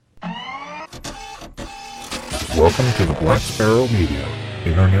welcome to the Black Sparrow Media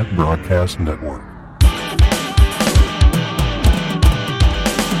Internet Broadcast Network.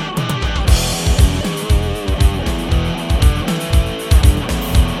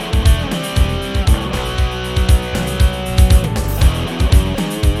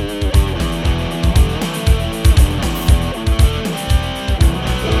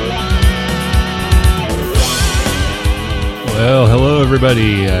 Well, hello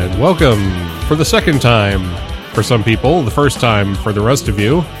everybody, and welcome for the second time for some people, the first time for the rest of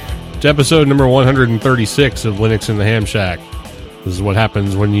you, to episode number 136 of Linux in the Ham Shack. This is what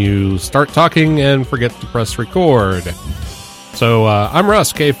happens when you start talking and forget to press record. So, I'm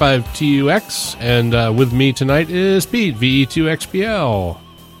Russ, K5TUX, and with me tonight is Pete, VE2XPL.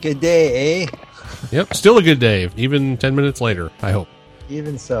 Good day, eh? Yep, still a good day, even 10 minutes later, I hope.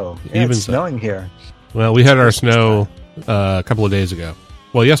 Even so. Yeah, it's snowing here. Well, we had our snow a couple of days ago.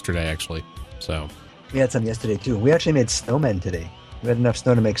 Well, yesterday, actually. So we had some yesterday, too. We actually made snowmen today. We had enough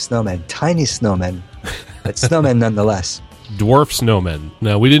snow to make snowmen. Tiny snowmen, but snowmen nonetheless. Dwarf snowmen.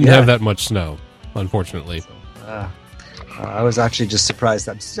 No, we didn't have that much snow, unfortunately. I was actually just surprised.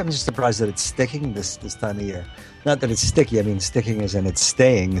 I'm just surprised that it's sticking this time of year. Not that it's sticky. I mean, sticking as in it's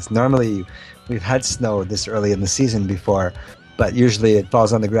staying. It's normally, we've had snow this early in the season before, but usually it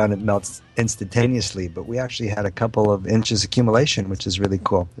falls on the ground and melts instantaneously. But we actually had a couple of inches accumulation, which is really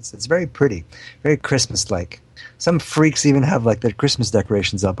cool. It's very pretty, very Christmas-like. Some freaks even have like their Christmas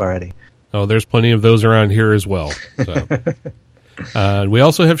decorations up already. Oh, there's plenty of those around here as well. So. We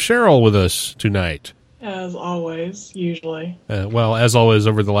also have Cheryl with us tonight. As always, usually. Well, as always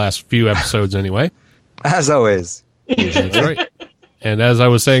over the last few episodes anyway. As always. That's right. And as I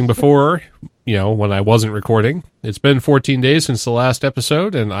was saying before, you know, when I wasn't recording, it's been 14 days since the last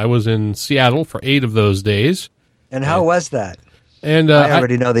episode, and I was in Seattle for 8 of those days. And how was that? And I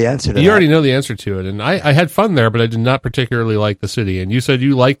already know the answer to that. You already know the answer to it. And I had fun there, but I did not particularly like the city. And you said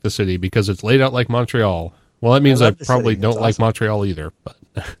you liked the city because it's laid out like Montreal. Well, that means I probably don't like Montreal either. But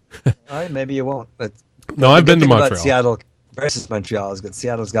all right, maybe you won't. But no, I've been to Montreal. Seattle versus Montreal is good.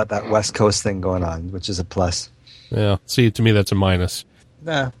 Seattle's got that West Coast thing going on, which is a plus. Yeah, see, to me, that's a minus.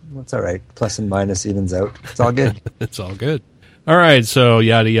 Nah, that's all right. Plus and minus evens out. It's all good. It's all good. All right, so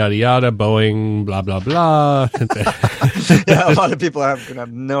yada, yada, yada, Boeing, blah, blah, blah. Yeah, a lot of people are going to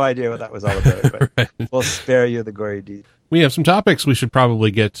have no idea what that was all about, but right. We'll spare you the gory deed. We have some topics we should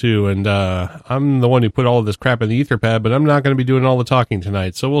probably get to, and I'm the one who put all of this crap in the Etherpad, but I'm not going to be doing all the talking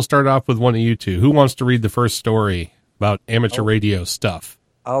tonight, so we'll start off with one of you two. Who wants to read the first story about amateur radio stuff?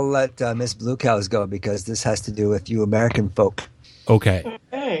 I'll let Miss Blue Cows go, because this has to do with you American folk. Okay.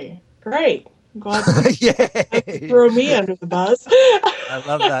 Okay, great. I'm glad Yay! Throw me under the bus. I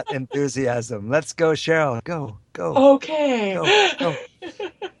love that enthusiasm. Let's go, Cheryl. Go. Okay. Go.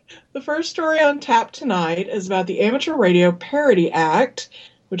 The first story on tap tonight is about the Amateur Radio Parity Act,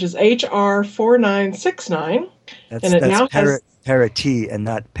 which is H.R. 4969. That's parity and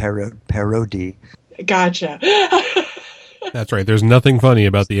not parody. Gotcha. That's right. There's nothing funny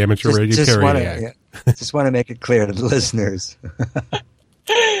about the Amateur Radio Parity Act. Yeah, just want to make it clear to the listeners.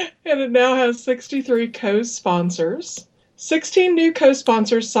 And it now has 63 co-sponsors. 16 new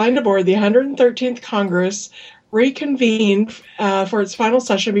co-sponsors signed aboard the 113th Congress reconvened for its final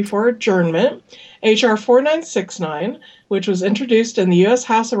session before adjournment. H.R. 4969, which was introduced in the U.S.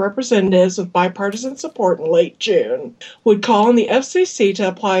 House of Representatives with bipartisan support in late June, would call on the FCC to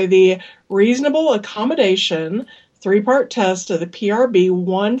apply the reasonable accommodation 3-part test of the PRB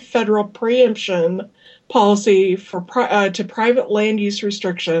 1 federal preemption policy for to private land use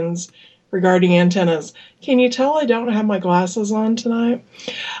restrictions regarding antennas. Can you tell I don't have my glasses on tonight?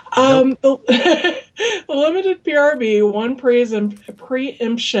 Nope. The limited PRB 1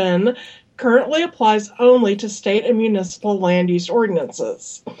 preemption currently applies only to state and municipal land use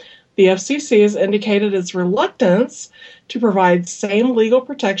ordinances. The FCC has indicated its reluctance to provide same legal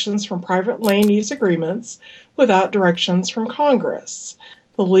protections from private land use agreements without directions from Congress.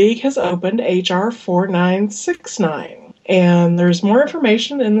 The League has opened H.R. 4969, and there's more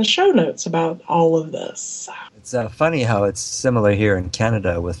information in the show notes about all of this. It's funny how it's similar here in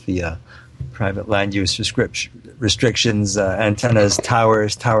Canada with the private land use restrictions, antennas,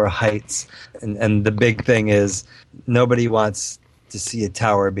 towers, tower heights, and the big thing is nobody wants to see a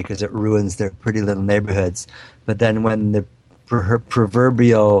tower because it ruins their pretty little neighborhoods. But then when the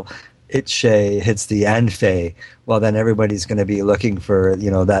proverbial Itche hits the Anfe, well, then everybody's going to be looking for,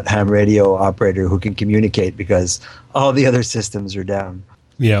 that ham radio operator who can communicate because all the other systems are down.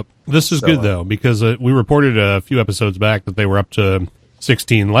 Yep. This is good, though, because we reported a few episodes back that they were up to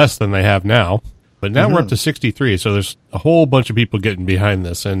 16 less than they have now. But now we're up to 63, so there's a whole bunch of people getting behind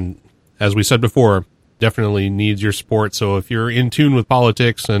this. And as we said before, definitely needs your support. So if you're in tune with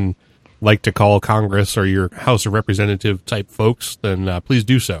politics and like to call Congress or your House of Representative type folks, then please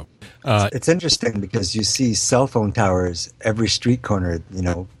do so. It's interesting because you see cell phone towers every street corner,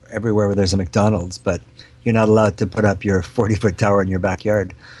 everywhere where there's a McDonald's, but you're not allowed to put up your 40-foot tower in your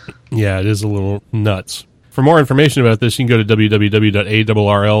backyard. Yeah, it is a little nuts. For more information about this, you can go to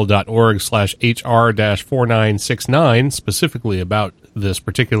www.arrl.org/HR-4969, specifically about this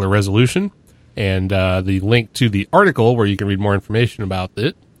particular resolution. And the link to the article where you can read more information about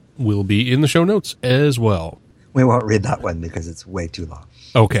it will be in the show notes as well. We won't read that one because it's way too long.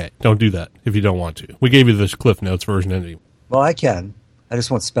 Okay, don't do that if you don't want to. We gave you the Cliff Notes version anyway. Well, I can. I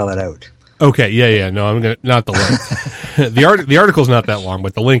just won't spell it out. Okay, yeah. No, I'm gonna not the link. The article's not that long,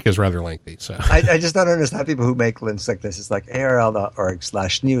 but the link is rather lengthy. So I just don't understand people who make links like this. It's like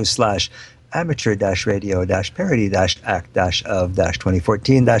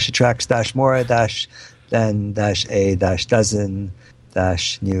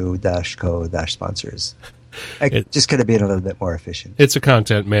Just could have been a little bit more efficient. It's a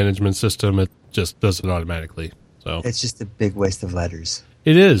content management system. It just does it automatically. So it's just a big waste of letters.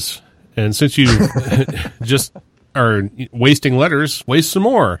 It is. And since you just are wasting letters, waste some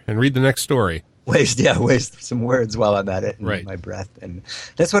more and read the next story. Waste some words while I'm at it in my breath. And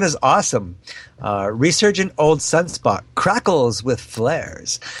this one is awesome. Resurgent old sunspot crackles with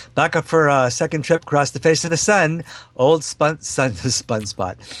flares. Back up for a second trip across the face of the sun. Old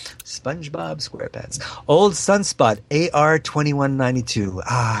SpongeBob SquarePants. Old sunspot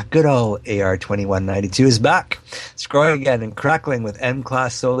AR2192. Good old AR2192 is back. It's growing again and crackling with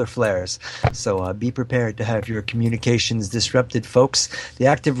M-class solar flares. So be prepared to have your communications disrupted, folks. The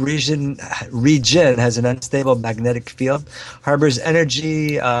active region has an unstable magnetic field, harbors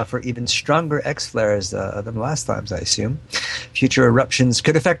energy for even stronger X-flares than last times, I assume. Future eruptions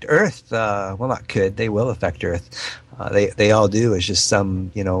could affect Earth. Well, not could. They will affect Earth. They all do. It's just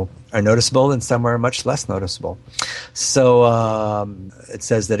some, are noticeable and some are much less noticeable. So it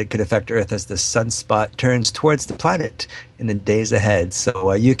says that it could affect Earth as the sunspot turns towards the planet in the days ahead.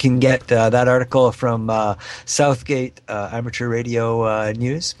 So you can get that article from Southgate Amateur Radio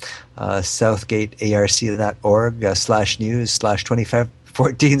News,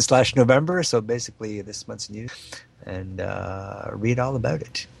 southgatearc.org/news/2014/November. So basically this month's news, and read all about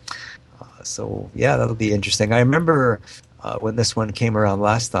it. So yeah, that'll be interesting. I remember when this one came around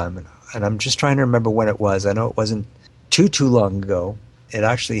last time, and I'm just trying to remember when it was. I know it wasn't too long ago. It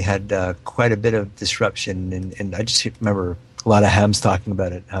actually had quite a bit of disruption, and I just remember a lot of hams talking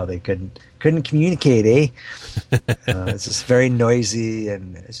about it, how they couldn't communicate, eh? It's just very noisy,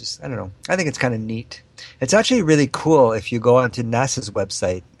 and it's just, I don't know. I think it's kind of neat. It's actually really cool if you go onto NASA's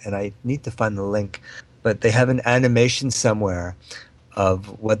website, and I need to find the link, but they have an animation somewhere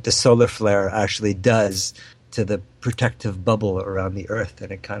of what the solar flare actually does to the protective bubble around the Earth.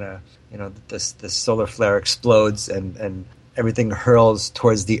 And it kind of, this solar flare explodes and everything hurls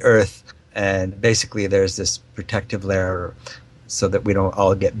towards the Earth. And basically there's this protective layer so that we don't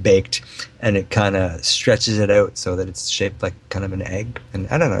all get baked. And it kind of stretches it out so that it's shaped like kind of an egg. And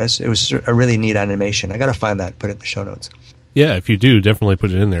I don't know, it was a really neat animation. I got to find that, put it in the show notes. Yeah, if you do, definitely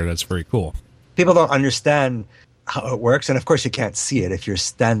put it in there. That's very cool. People don't understand how it works, and of course you can't see it if you're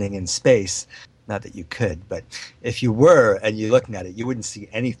standing in space. Not that you could, but if you were and you're looking at it, you wouldn't see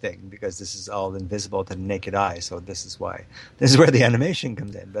anything because this is all invisible to the naked eye. So this is where the animation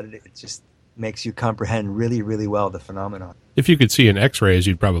comes in, but it just makes you comprehend really, really well the phenomenon. If you could see in X-rays,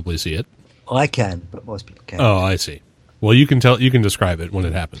 you'd probably see it. Well, I can, but most people can't. Oh, I see. Well, you can describe it when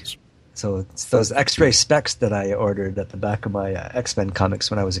it happens. So it's those X-ray specs that I ordered at the back of my X-Men comics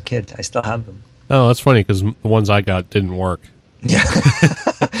when I was a kid. I still have them. Oh, that's funny because the ones I got didn't work. Yeah.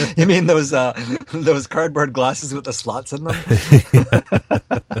 You mean those cardboard glasses with the slots in them?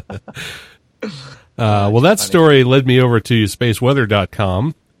 Well, that story led me over to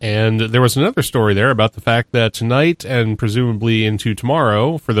spaceweather.com, and there was another story there about the fact that tonight and presumably into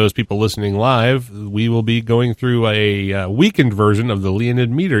tomorrow, for those people listening live, we will be going through a weakened version of the Leonid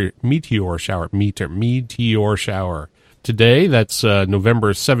meteor shower. Today, that's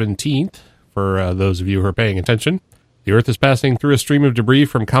November 17th. For those of you who are paying attention, the Earth is passing through a stream of debris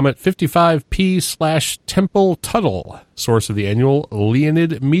from Comet 55P/Tempel-Tuttle, source of the annual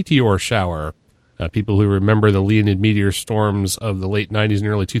Leonid meteor shower. People who remember the Leonid meteor storms of the late 90s and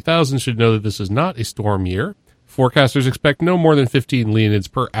early 2000s should know that this is not a storm year. Forecasters expect no more than 15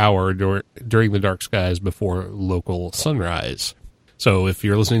 Leonids per hour during the dark skies before local sunrise. So if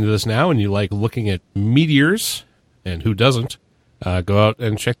you're listening to this now and you like looking at meteors, and who doesn't, go out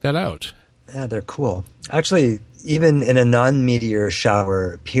and check that out. Yeah, they're cool. Actually, even in a non-meteor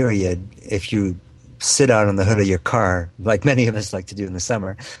shower period, if you sit out on the hood of your car, like many of us like to do in the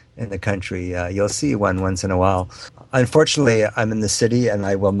summer in the country, you'll see one once in a while. Unfortunately, I'm in the city and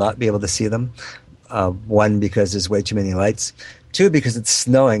I will not be able to see them. One, because there's way too many lights. Two, because it's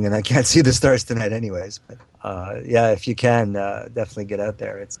snowing and I can't see the stars tonight anyways. But if you can, definitely get out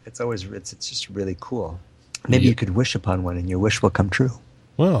there. It's just really cool. Maybe you could wish upon one and your wish will come true.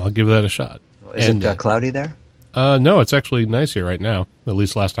 Well, I'll give that a shot. Is it cloudy there? No, it's actually nice here right now. At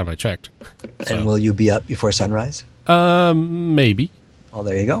least last time I checked. So. And will you be up before sunrise? Maybe. Well,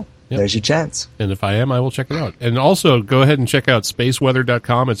 there you go. Yep. There's your chance. And if I am, I will check it out. And also, go ahead and check out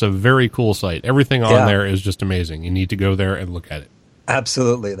spaceweather.com. It's a very cool site. Everything on there is just amazing. You need to go there and look at it.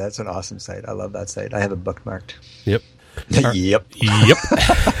 Absolutely. That's an awesome site. I love that site. I have it bookmarked. Yep. Yep.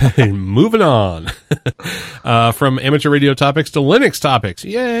 Moving on. From amateur radio topics to Linux topics.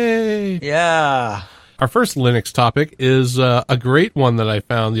 Yay! Yeah. Our first Linux topic is a great one that I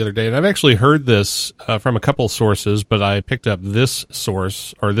found the other day, and I've actually heard this from a couple sources, but I picked up this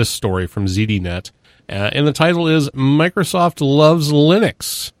source, or this story from ZDNet, and the title is Microsoft Loves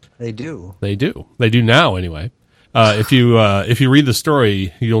Linux. They do. They do. They do now, anyway. If you read the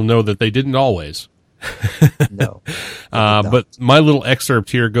story, you'll know that they didn't always. No. But my little excerpt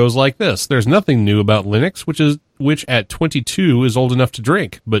here goes like this. There's nothing new about Linux, which at 22 is old enough to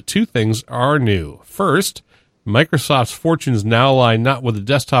drink, but two things are new. First, Microsoft's fortunes now lie not with the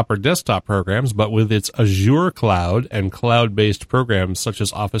desktop or desktop programs, but with its Azure cloud and cloud-based programs such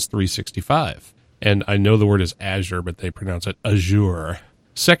as Office 365. And I know the word is Azure, but they pronounce it Azure.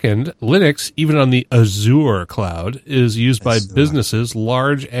 Second, Linux, even on the Azure cloud, is used by businesses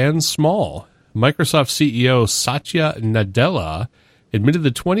large and small. Microsoft CEO Satya Nadella admitted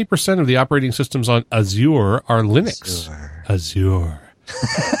that 20% of the operating systems on Azure are Linux. Azure.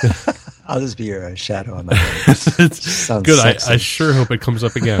 I'll just be your shadow on my head. Sounds good. sexy. I sure hope it comes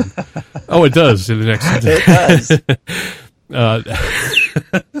up again. Oh, it does in the next It does.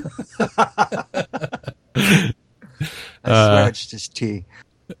 I swear it's just tea.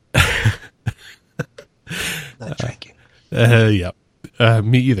 Not drinking. Yeah.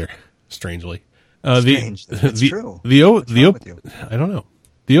 Me either. Strangely. Strange. That's true. I don't know.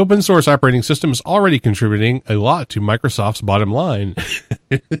 The open source operating system is already contributing a lot to Microsoft's bottom line.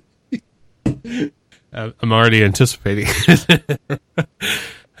 I'm already anticipating.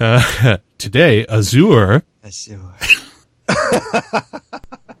 Today, Azure.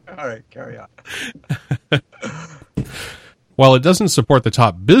 All right, carry on. While it doesn't support the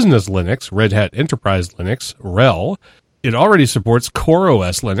top business Linux, Red Hat Enterprise Linux, RHEL, it already supports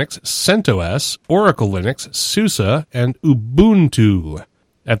CoreOS Linux, CentOS, Oracle Linux, SUSE, and Ubuntu.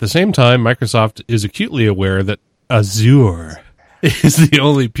 At the same time, Microsoft is acutely aware that Azure is the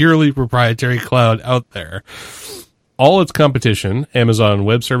only purely proprietary cloud out there. All its competition, Amazon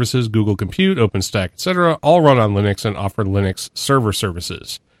Web Services, Google Compute, OpenStack, etc., all run on Linux and offer Linux server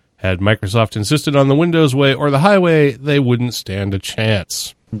services. Had Microsoft insisted on the Windows way or the highway, they wouldn't stand a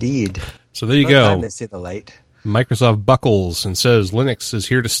chance. Indeed. So there you go. Time to see the light. Microsoft buckles and says Linux is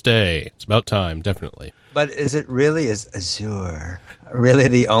here to stay. It's about time, definitely. But is Azure really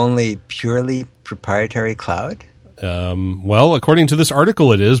the only purely proprietary cloud? Well, according to this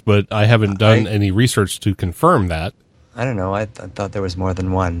article it is, but I haven't done any research to confirm that. I don't know. I thought there was more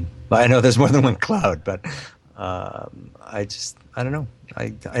than one. I know there's more than one cloud, but I don't know.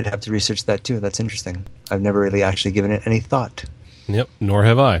 I'd have to research that too. That's interesting. I've never really actually given it any thought. Yep, nor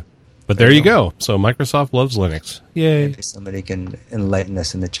have I. But there you go. So Microsoft loves Linux. Yay. Maybe somebody can enlighten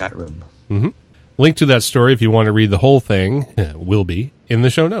us in the chat room. Mm-hmm. Link to that story if you want to read the whole thing will be in the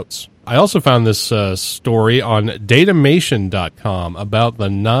show notes. I also found this story on Datamation.com about the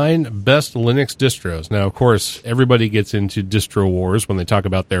 9 best Linux distros. Now, of course, everybody gets into distro wars when they talk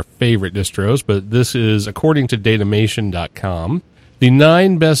about their favorite distros, but this is according to Datamation.com. The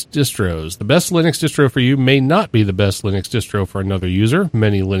 9 best distros. The best Linux distro for you may not be the best Linux distro for another user.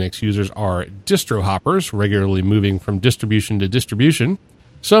 Many Linux users are distro hoppers, regularly moving from distribution to distribution.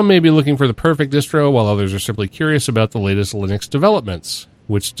 Some may be looking for the perfect distro, while others are simply curious about the latest Linux developments.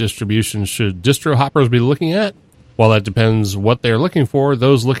 Which distributions should distro hoppers be looking at? While that depends what they're looking for,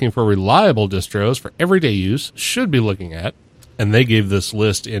 those looking for reliable distros for everyday use should be looking at. And they gave this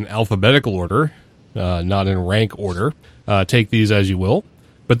list in alphabetical order, not in rank order. Take these as you will.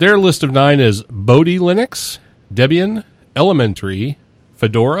 But their list of 9 is Bodhi Linux, Debian, Elementary,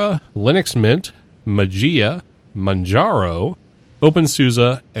 Fedora, Linux Mint, Mageia, Manjaro,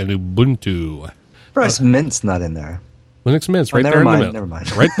 OpenSUSE, and Ubuntu. First, Mint's not in there. Linux Mint's right there in the middle. Never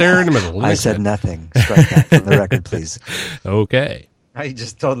mind. Right there in the middle. Linux I said Mint. nothing. Strike that from the record, please. Okay. I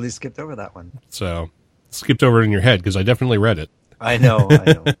just totally skipped over that one. So, skipped over it in your head because I definitely read it. I know.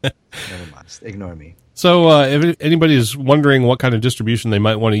 Never mind. Just ignore me. So if anybody is wondering what kind of distribution they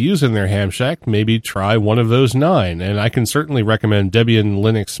might want to use in their Ham Shack, maybe try one of those 9. And I can certainly recommend Debian,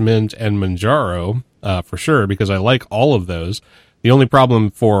 Linux Mint, and Manjaro for sure, because I like all of those. The only problem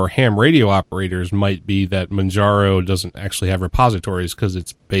for ham radio operators might be that Manjaro doesn't actually have repositories because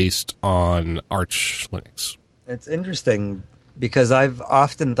it's based on Arch Linux. It's interesting because I've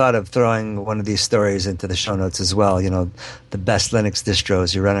often thought of throwing one of these stories into the show notes as well. You know, the best Linux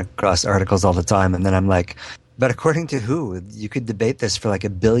distros. You run across articles all the time, and then I'm like, but according to who? You could debate this for like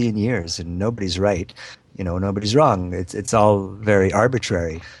 1 billion years, and nobody's right. You know, nobody's wrong. It's all very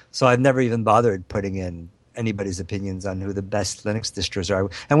arbitrary. So I've never even bothered putting in anybody's opinions on who the best Linux distros are.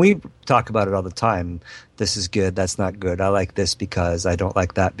 And we talk about it all the time. This is good. That's not good. I like this because I don't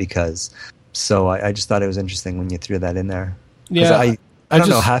like that because. So I just thought it was interesting when you threw that in there. Yeah, I don't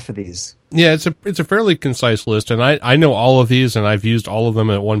know half of these. Yeah, it's a fairly concise list, and I know all of these, and I've used all of them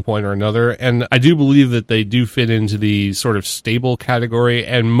at one point or another, and I do believe that they do fit into the sort of stable category,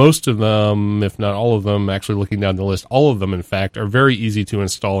 and most of them, if not all of them, actually looking down the list, all of them, in fact, are very easy to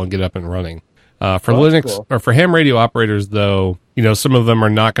install and get up and running. For Linux, cool. Or for ham radio operators, though, you know, some of them are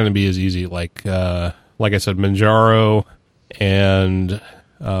not going to be as easy, like I said, Manjaro, and,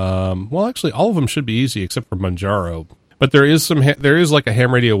 well, actually, all of them should be easy except for Manjaro. But there is like a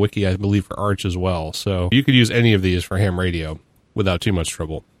ham radio wiki, I believe, for Arch as well. So you could use any of these for ham radio without too much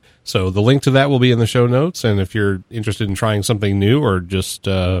trouble. So the link to that will be in the show notes. And if you're interested in trying something new or just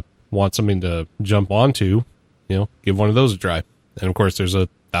want something to jump onto, you know, give one of those a try. And of course, there's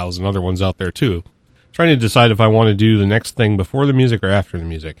 1,000 other ones out there too. Trying to decide if I want to do the next thing before the music or after the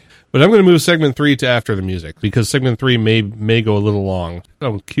music. But I'm going to move segment 3 to after the music because segment 3 may go a little long.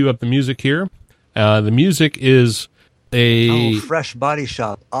 I'll cue up the music here. The music is Fresh Body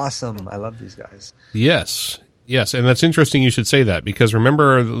Shop. Awesome. I love these guys. Yes. And that's interesting you should say that because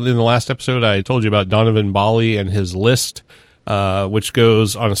remember in the last episode I told you about Donovan Bali and his list, which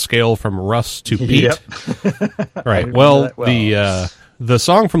goes on a scale from Russ to Pete. Yep. Right. Well, the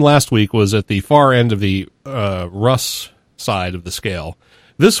song from last week was at the far end of the Russ side of the scale.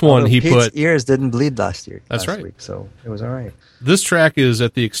 This one Pete's ears didn't bleed last week, so it was all right. This track is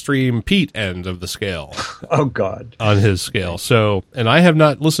at the extreme Pete end of the scale. Oh God, on his scale. So, and I have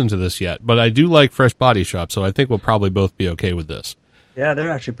not listened to this yet, but I do like Fresh Body Shop, so I think we'll probably both be okay with this. Yeah, they're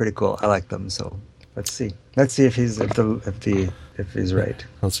actually pretty cool. I like them. So let's see if he's right. Let's see if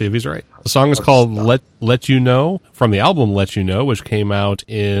he's right. The song is called "Let You Know" from the album "Let You Know," which came out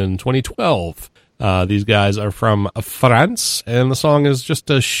in 2012. These guys are from France, and the song is just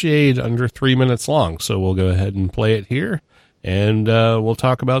a shade under 3 minutes long. So we'll go ahead and play it here, and we'll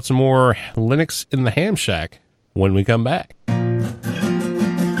talk about some more Linux in the Ham Shack when we come back.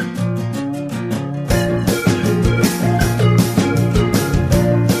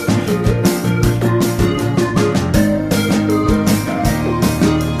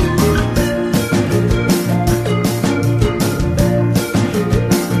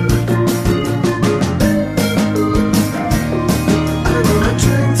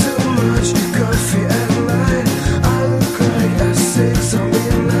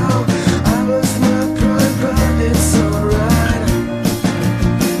 Something now, I lost my pride, but it's alright.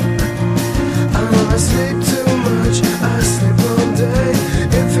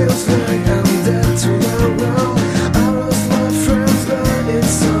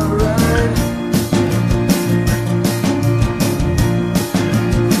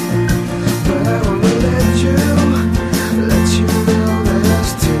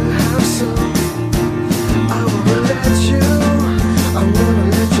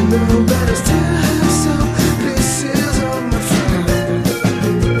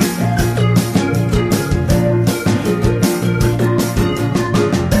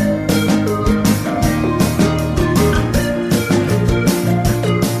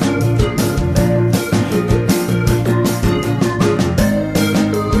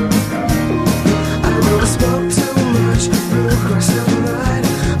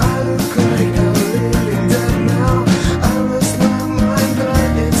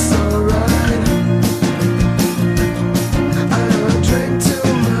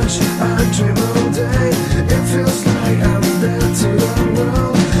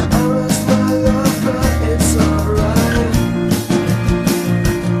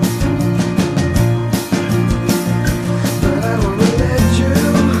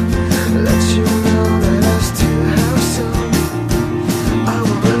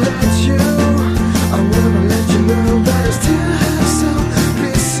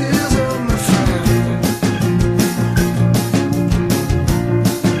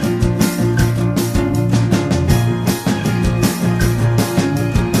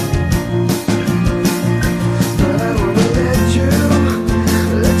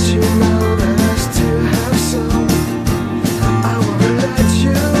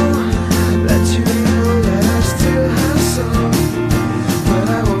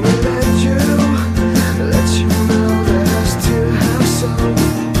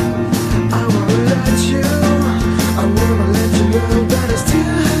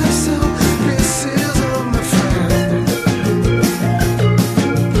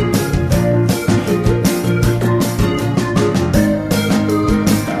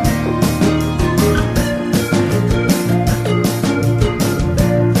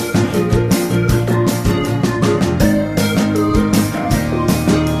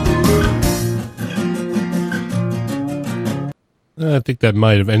 I think that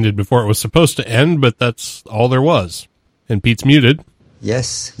might have ended before it was supposed to end, but that's all there was. And Pete's muted.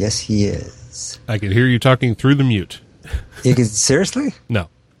 Yes, he is. I could hear you talking through the mute. Seriously? No.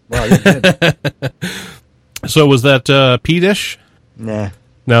 Wow, you're good. So was that Pete-ish? Nah.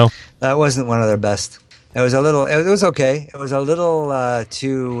 No? That wasn't one of their best. It was okay. It was a little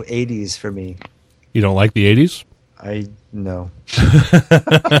too 80s for me. You don't like the 80s? No.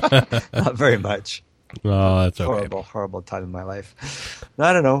 Not very much. Oh, that's okay. Horrible time in my life.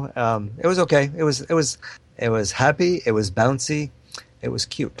 I don't know. It was okay. It was happy. It was bouncy. It was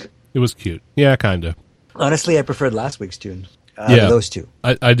cute. It was cute. Yeah, kind of. Honestly, I preferred last week's tune. Yeah, those two.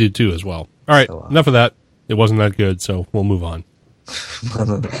 I did too as well. All right, So, enough of that. It wasn't that good, so we'll move on.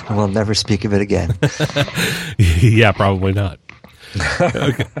 We'll never speak of it again. Yeah, probably not.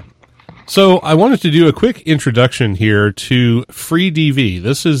 Okay. So I wanted to do a quick introduction here to FreeDV.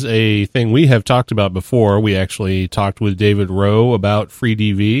 This is a thing we have talked about before. We actually talked with David Rowe about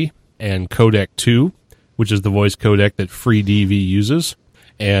FreeDV and Codec 2, which is the voice codec that FreeDV uses.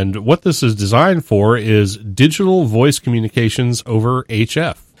 And what this is designed for is digital voice communications over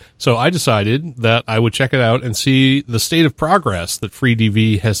HF. So I decided that I would check it out and see the state of progress that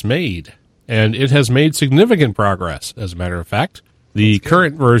FreeDV has made. And it has made significant progress, as a matter of fact. The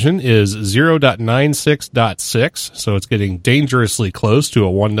current version is 0.96.6, so it's getting dangerously close to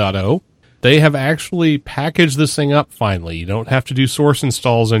a 1.0. They have actually packaged this thing up finally. You don't have to do source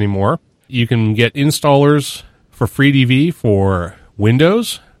installs anymore. You can get installers for FreeDV for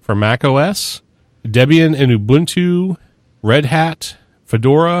Windows, for Mac OS, Debian and Ubuntu, Red Hat,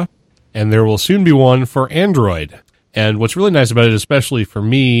 Fedora, and there will soon be one for Android. And what's really nice about it, especially for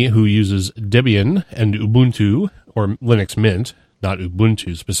me who uses Debian and Ubuntu, or Linux Mint, not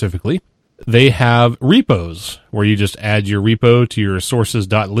Ubuntu specifically, they have repos where you just add your repo to your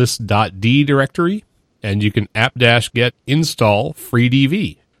sources.list.d directory, and you can apt-get install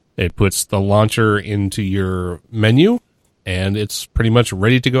FreeDV. It puts the launcher into your menu, and it's pretty much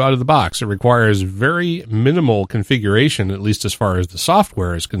ready to go out of the box. It requires very minimal configuration, at least as far as the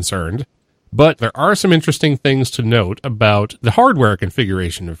software is concerned. But there are some interesting things to note about the hardware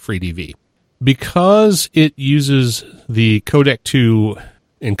configuration of FreeDV. Because it uses the Codec 2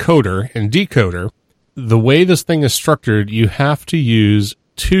 encoder and decoder, the way this thing is structured, you have to use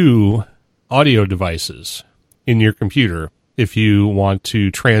 2 audio devices in your computer if you want to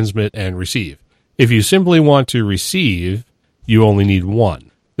transmit and receive. If you simply want to receive, you only need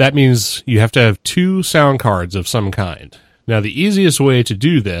 1. That means you have to have 2 sound cards of some kind. Now, the easiest way to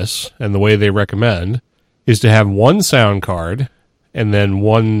do this, and the way they recommend, is to have 1 sound card and then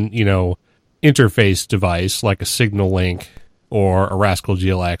 1, interface device like a Signal Link or a Rascal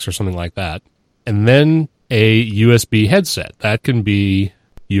GLX or something like that, and then a USB headset. That can be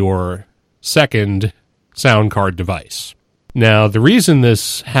your second sound card device. Now, the reason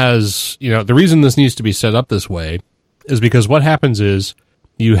this needs to be set up this way is because what happens is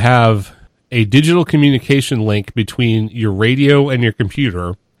you have a digital communication link between your radio and your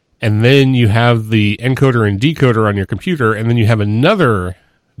computer, and then you have the encoder and decoder on your computer, and then you have another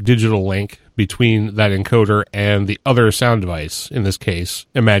digital link between that encoder and the other sound device. In this case,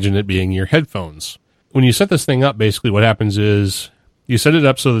 imagine it being your headphones. When you set this thing up, basically what happens is you set it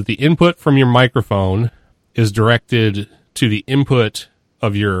up so that the input from your microphone is directed to the input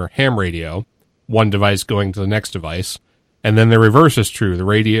of your ham radio, one device going to the next device, and then the reverse is true. The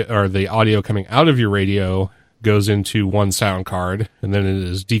radio or the audio coming out of your radio goes into one sound card, and then it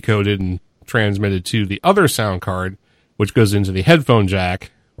is decoded and transmitted to the other sound card, which goes into the headphone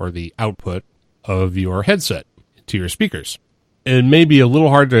jack or the output of your headset to your speakers. It may be a little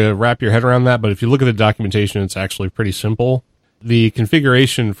hard to wrap your head around that, but if you look at the documentation, it's actually pretty simple. The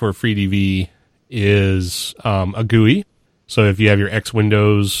configuration for FreeDV is a GUI. So if you have your X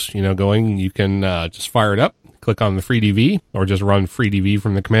Windows, going, you can just fire it up, click on the FreeDV, or just run FreeDV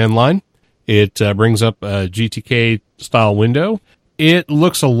from the command line. It brings up a GTK style window. It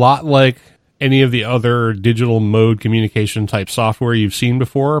looks a lot like any of the other digital mode communication type software you've seen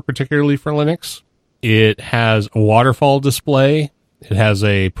before, particularly for Linux. It has a waterfall display. It has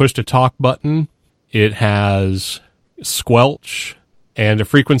a push-to-talk button. It has squelch and a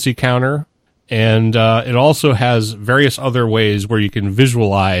frequency counter. And it also has various other ways where you can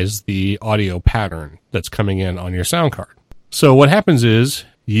visualize the audio pattern that's coming in on your sound card. So what happens is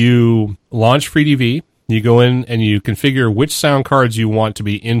you launch FreeDV. You go in and you configure which sound cards you want to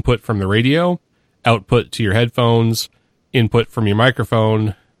be input from the radio, output to your headphones, input from your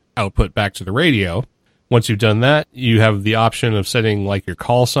microphone, output back to the radio. Once you've done that, you have the option of setting like your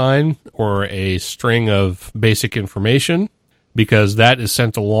call sign or a string of basic information, because that is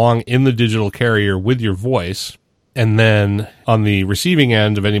sent along in the digital carrier with your voice. And then on the receiving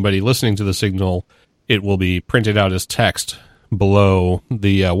end of anybody listening to the signal, it will be printed out as text below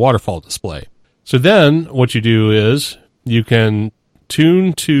the waterfall display. So then what you do is you can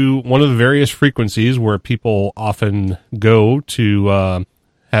tune to one of the various frequencies where people often go to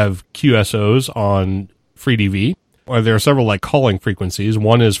have QSOs on FreeDV. Or there are several like calling frequencies.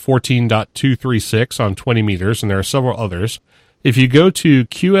 One is 14.236 on 20 meters, and there are several others. If you go to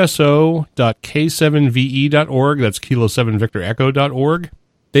qso.k7ve.org, that's Kilo 7 Victor Echo.org,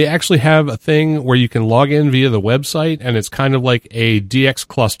 they actually have a thing where you can log in via the website, and it's kind of like a DX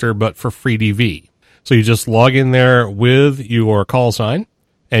cluster, but for FreeDV. So you just log in there with your call sign,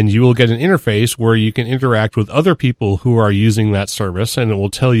 and you will get an interface where you can interact with other people who are using that service, and it will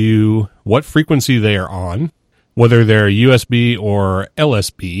tell you what frequency they are on, whether they're USB or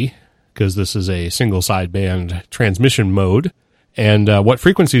LSB, because this is a single sideband transmission mode, and what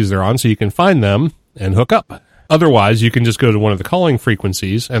frequencies they're on so you can find them and hook up. Otherwise, you can just go to one of the calling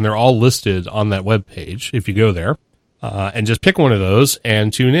frequencies, and they're all listed on that web page if you go there, and just pick one of those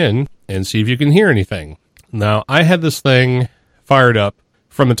and tune in and see if you can hear anything. Now, I had this thing fired up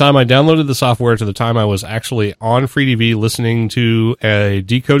from the time I downloaded the software to the time I was actually on FreeDV listening to a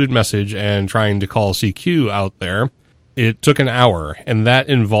decoded message and trying to call CQ out there. It took an hour, and that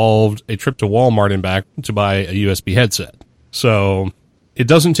involved a trip to Walmart and back to buy a USB headset. So it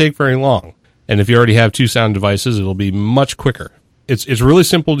doesn't take very long. And if you already have two sound devices, it'll be much quicker. It's really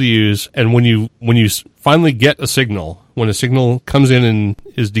simple to use, and when you finally get a signal, when a signal comes in and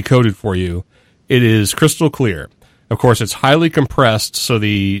is decoded for you, it is crystal clear. Of course, it's highly compressed, so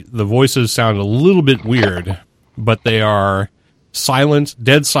the voices sound a little bit weird, but they are silent,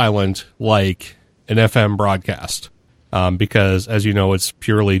 dead silent, like an FM broadcast. Because, as you know, it's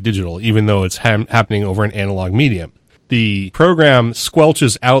purely digital, even though it's happening over an analog medium. The program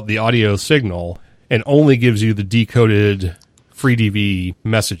squelches out the audio signal and only gives you the decoded FreeDV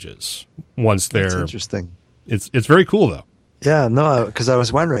messages once they're... That's interesting. It's very cool, though. Yeah, no, because I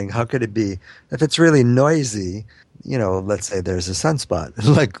was wondering, how could it be, if it's really noisy, let's say there's a sunspot,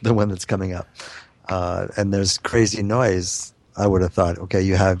 like the one that's coming up, and there's crazy noise, I would have thought, okay,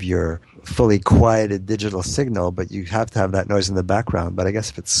 you have your fully quieted digital signal, but you have to have that noise in the background. But I guess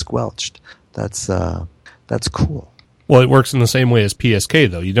if it's squelched, that's cool. Well, it works in the same way as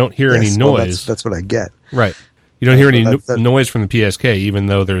PSK, though. You don't hear any noise. Well, that's what I get. Right. You don't hear any noise from the PSK, even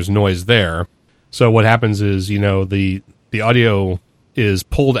though there's noise there. So what happens is, the audio is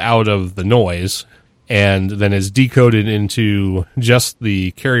pulled out of the noise and then is decoded into just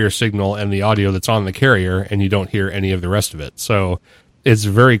the carrier signal and the audio that's on the carrier, and you don't hear any of the rest of it. So it's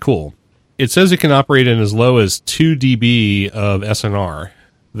very cool. It says it can operate in as low as 2 dB of SNR.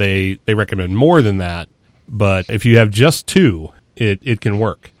 They recommend more than that, but if you have just 2, it can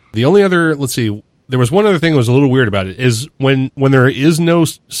work. The only other, there was one other thing that was a little weird about it, is when there is no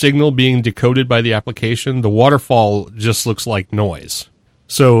signal being decoded by the application, the waterfall just looks like noise.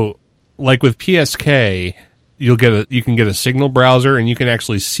 So, like with PSK, you can get a signal browser, and you can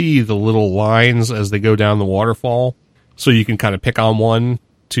actually see the little lines as they go down the waterfall, so you can kind of pick on one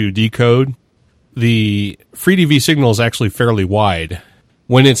to decode. The FreeDV signal is actually fairly wide.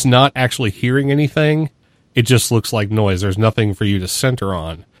 When it's not actually hearing anything, it just looks like noise. There's nothing for you to center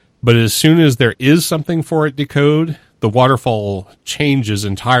on. But as soon as there is something for it to decode, the waterfall changes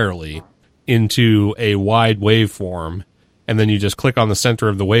entirely into a wide waveform, and then you just click on the center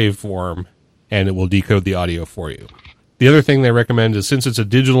of the waveform, and it will decode the audio for you. The other thing they recommend is, since it's a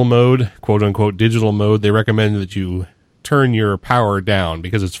digital mode, quote-unquote digital mode, they recommend that you turn your power down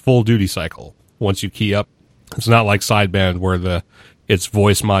because it's full duty cycle. Once you key up, it's not like sideband where it's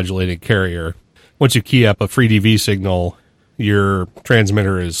voice modulated carrier. Once you key up a FreeDV signal, your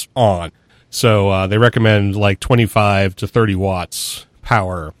transmitter is on. So they recommend like 25 to 30 watts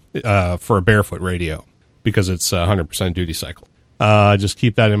power for a barefoot radio because it's 100% duty cycle. Just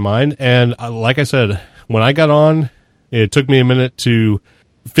keep that in mind. And like I said, when I got on, it took me a minute to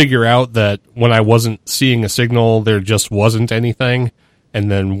figure out that when I wasn't seeing a signal, there just wasn't anything. And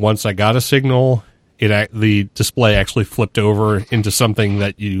then once I got a signal, the display actually flipped over into something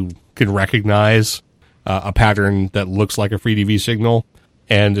that you can recognize, a pattern that looks like a FreeDV signal.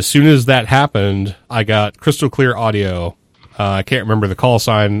 And as soon as that happened, I got crystal clear audio. I can't remember the call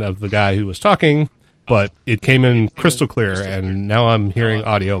sign of the guy who was talking, but it came in crystal clear, and now I'm hearing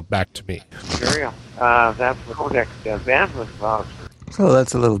audio back to me. That's the codec bandwidth voucher. So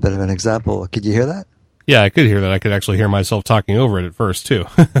that's a little bit of an example. Could you hear that? Yeah, I could hear that. I could actually hear myself talking over it at first, too.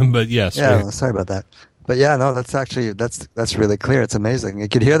 But yes. Yeah, sorry about that. But yeah, no, that's really clear. It's amazing. You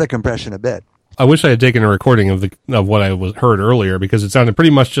could hear the compression a bit. I wish I had taken a recording of what I heard earlier, because it sounded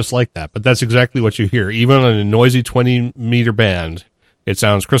pretty much just like that. But that's exactly what you hear. Even on a noisy 20-meter band, it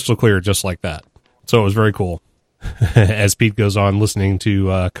sounds crystal clear just like that. So it was very cool. As Pete goes on listening to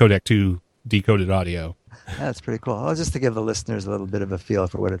Codec 2 decoded audio. That's pretty cool. Oh, just to give the listeners a little bit of a feel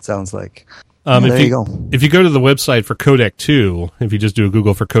for what it sounds like. There you go. If you go to the website for Codec 2, if you just do a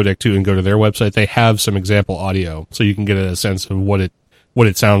Google for Codec 2 and go to their website, they have some example audio, so you can get a sense of what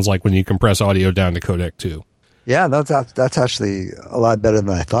it sounds like when you compress audio down to Codec 2. Yeah, that's actually a lot better than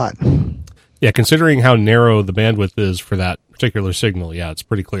I thought. Yeah, considering how narrow the bandwidth is for that particular signal, yeah, it's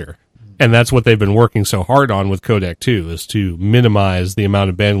pretty clear. And that's what they've been working so hard on with Codec 2, is to minimize the amount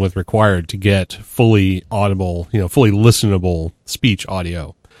of bandwidth required to get fully audible, fully listenable speech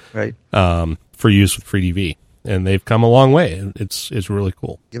audio. Right. For use with FreeDV. And they've come a long way. It's really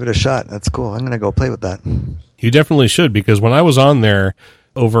cool. Give it a shot. That's cool. I'm going to go play with that. You definitely should, because when I was on there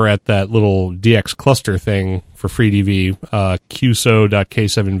over at that little DX cluster thing for FreeDV,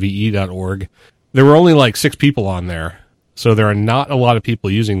 qso.k7ve.org, there were only like 6 people on there. So there are not a lot of people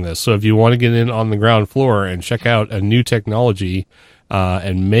using this. So if you want to get in on the ground floor and check out a new technology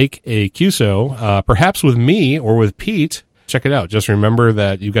and make a QSO, perhaps with me or with Pete, check it out. Just remember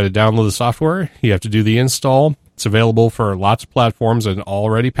that you've got to download the software. You have to do the install. It's available for lots of platforms and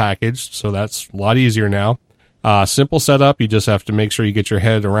already packaged, so that's a lot easier now. Simple setup. You just have to make sure you get your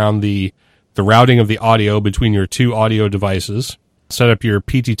head around the routing of the audio between your 2 audio devices. Set up your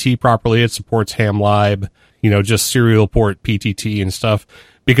PTT properly. It supports ham-lib, just serial port PTT and stuff,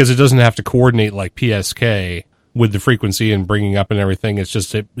 because it doesn't have to coordinate like PSK with the frequency and bringing up and everything. It's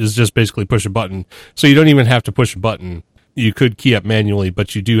just basically push a button. So you don't even have to push a button. You could key up manually,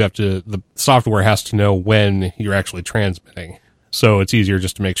 but you do have to, the software has to know when you're actually transmitting. So it's easier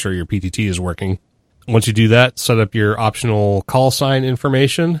just to make sure your PTT is working. Once you do that, set up your optional call sign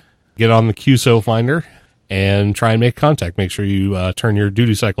information, get on the QSO finder, and try and make contact. Make sure you turn your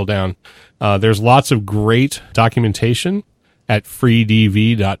duty cycle down. There's lots of great documentation at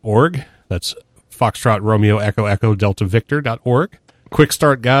freedv.org. That's Foxtrot Romeo Echo Echo Delta Victor.org. Quick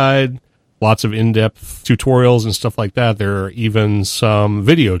start guide, lots of in-depth tutorials and stuff like that. There are even some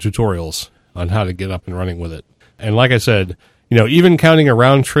video tutorials on how to get up and running with it. And like I said, even counting a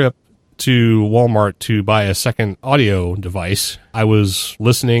round trip to Walmart to buy a second audio device, I was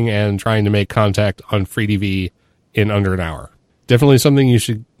listening and trying to make contact on FreeDV in under an hour. Definitely something you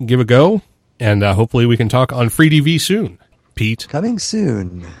should give a go, and hopefully we can talk on FreeDV soon. Pete? Coming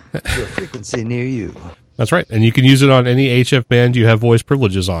soon to a frequency near you. That's right, and you can use it on any HF band you have voice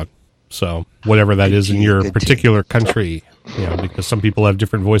privileges on. So whatever that is in your particular country, because some people have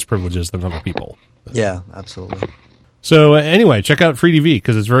different voice privileges than other people. Yeah, absolutely. So anyway, check out FreeDV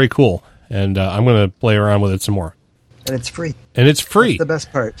because it's very cool, and I'm going to play around with it some more. And it's free. That's the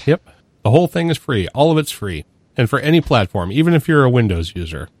best part. Yep. The whole thing is free. All of it's free. And for any platform, even if you're a Windows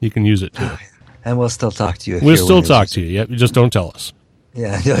user, you can use it too. And we'll still talk to you. We'll still talk to you. Yep. You just don't tell us.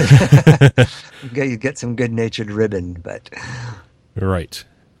 Yeah. You get some good-natured ribbon, but... Right.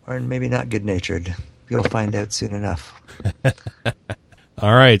 Or maybe not good-natured. You'll find out soon enough.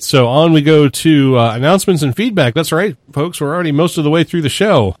 All right, so on we go to announcements and feedback. That's right, folks. We're already most of the way through the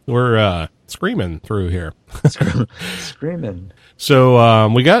show. We're screaming through here. Screaming. So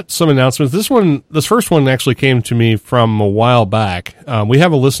we got some announcements. This first one actually came to me from a while back. We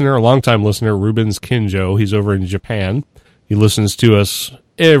have a longtime listener, Rubens Kinjo. He's over in Japan. He listens to us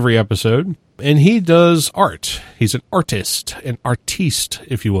every episode, and he does art. He's an artist,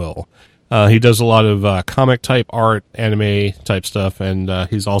 if you will. He does a lot of comic-type art, anime-type stuff, and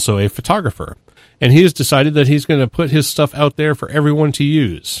he's also a photographer. And he has decided that he's going to put his stuff out there for everyone to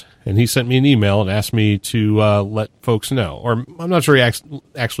use. And he sent me an email and asked me to let folks know. Or I'm not sure he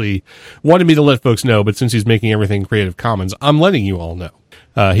actually wanted me to let folks know, but since he's making everything Creative Commons, I'm letting you all know.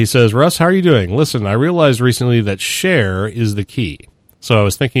 He says, Russ, how are you doing? Listen, I realized recently that share is the key. So I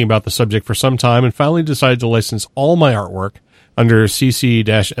was thinking about the subject for some time and finally decided to license all my artwork under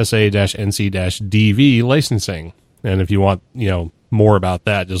CC-SA-NC-DV licensing. And if you want, more about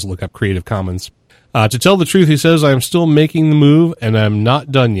that, just look up Creative Commons. To tell the truth, he says, I am still making the move and I'm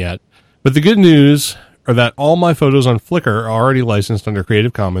not done yet. But the good news are that all my photos on Flickr are already licensed under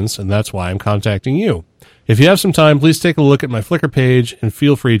Creative Commons, and that's why I'm contacting you. If you have some time, please take a look at my Flickr page and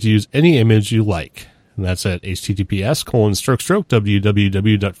feel free to use any image you like. And that's at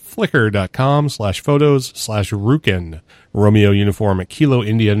https://www.flickr.com/photos/Rukin, Romeo Uniform Kilo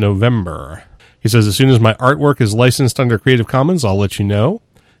India November. He says, as soon as my artwork is licensed under Creative Commons, I'll let you know.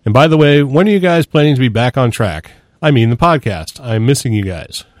 And by the way, when are you guys planning to be back on track? I mean the podcast. I'm missing you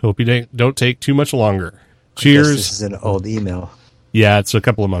guys. Hope you don't take too much longer. Cheers. This is an old email. Yeah, it's a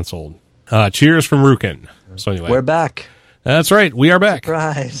couple of months old. Cheers from Rukin. So anyway, We're back. that's right. We are back,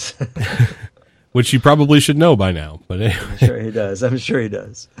 Surprise. which you probably should know by now. But anyway. I'm sure he does. I'm sure he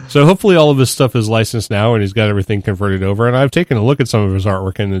does. So hopefully all of his stuff is licensed now, and he's got everything converted over. And I've taken a look at some of his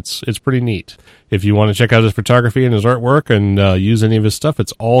artwork, and it's pretty neat. If you want to check out his photography and his artwork and use any of his stuff,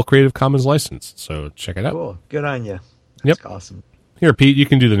 it's all Creative Commons licensed. So check it out. Cool. Good on you. Yep. That's awesome. Here, Pete, you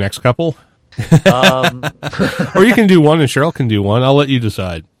can do the next couple, Um, or you can do one, and Cheryl can do one. I'll let you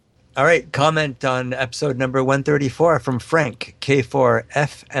decide. all right. Comment on episode number 134 from Frank,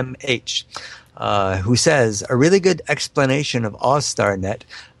 K4FMH, who says, a really good explanation of AllStarNet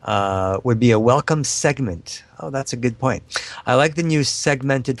would be a welcome segment. Oh, that's a good point. I like the new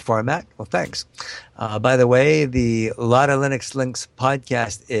segmented format. Well, thanks. By the way, the Lotta Linux Links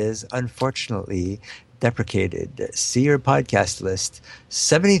podcast is unfortunately deprecated. See your podcast list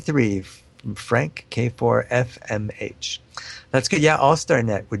 73 from Frank, K4FMH. That's good. Yeah,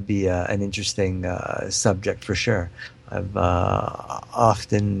 AllStarNet would be an interesting subject for sure. I've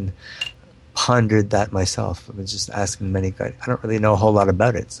often pondered that myself. I was just asking many guys. I don't really know a whole lot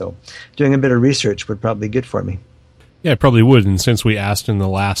about it, so doing a bit of research would probably be good for me. Yeah, it probably would. And since we asked in the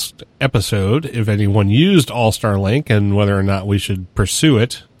last episode if anyone used AllStarLink and whether or not we should pursue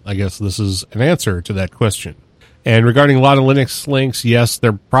it, I guess this is an answer to that question. And regarding a lot of Linux links, yes,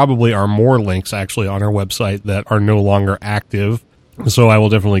 there probably are more links actually on our website that are no longer active. So I will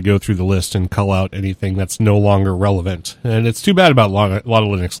definitely go through the list and cull out anything that's no longer relevant. And it's too bad about a lot of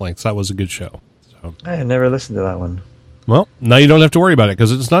Linux links. That was a good show. So, I never listened to that one. well, now you don't have to worry about it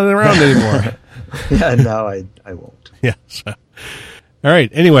because it's not around anymore. Yeah, no, I won't. Yeah. So. All right.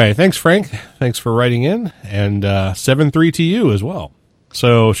 Anyway, thanks, Frank. Thanks for writing in. And 7-3 to you as well.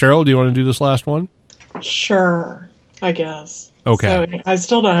 So, Cheryl, do you want to do this last one? Sure, I guess. Okay. So I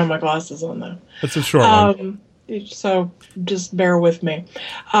still don't have my glasses on, though. That's a short one. So just bear with me.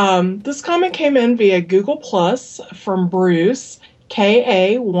 This comment came in via Google Plus from Bruce,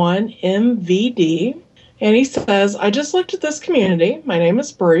 KA1MVD. And he says, I just looked at this community. My name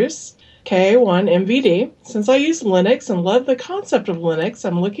is Bruce, KA1MVD. Since I use Linux and love the concept of Linux,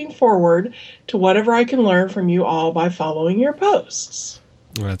 I'm looking forward to whatever I can learn from you all by following your posts.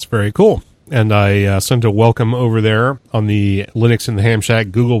 That's very cool. And I sent a welcome over there on the Linux in the Ham Shack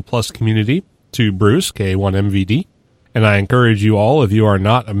Google Plus community to Bruce, K1MVD. And I encourage you all, if you are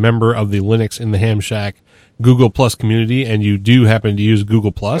not a member of the Linux in the Ham Shack Google Plus community and you do happen to use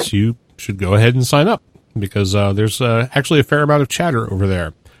Google Plus, you should go ahead and sign up because there's actually a fair amount of chatter over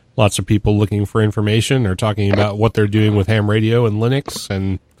there. Lots of people looking for information or talking about what they're doing with ham radio and Linux,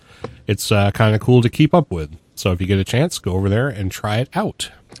 and it's kind of cool to keep up with. So if you get a chance, go over there and try it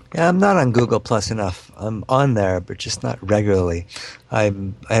out. Yeah, I'm not on Google Plus enough. I'm on there, but just not regularly. I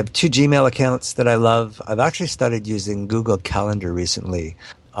have 2 Gmail accounts that I love. I've actually started using Google Calendar recently,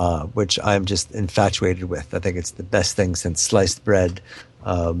 which I'm just infatuated with. I think it's the best thing since sliced bread.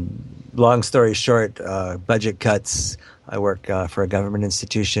 Long story short, budget cuts. I work for a government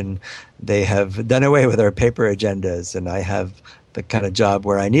institution. They have done away with our paper agendas, and I have the kind of job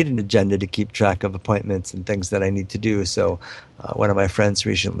where I need an agenda to keep track of appointments and things that I need to do. So one of my friends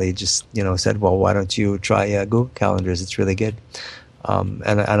recently just, said, well, why don't you try Google Calendars? It's really good. And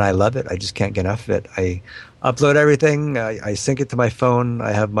I love it. I just can't get enough of it. I upload everything. I sync it to my phone.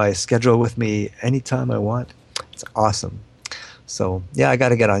 I have my schedule with me anytime I want. It's awesome. So, yeah, I got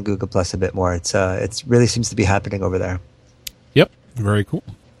to get on Google Plus a bit more. It's really seems to be happening over there. Yep. Very cool.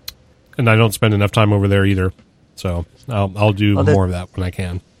 And I don't spend enough time over there either. So I'll do more of that when I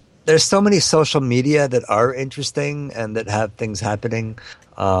can. There's so many social media that are interesting and that have things happening.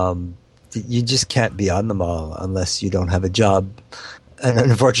 You just can't be on them all unless you don't have a job. And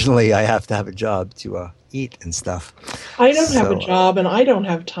unfortunately, I have to have a job to eat and stuff. I don't have a job, and I don't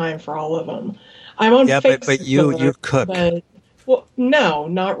have time for all of them. I'm on Facebook. But you cook. Well, no,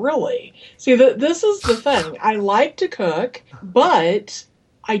 not really. See, this is the thing. I like to cook, but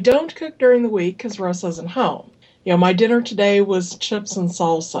I don't cook during the week because Russ isn't home. My dinner today was chips and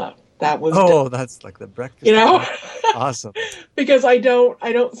salsa. That was that's like the breakfast. Awesome. Because I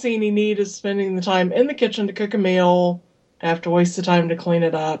don't see any need of spending the time in the kitchen to cook a meal. I have to waste the time to clean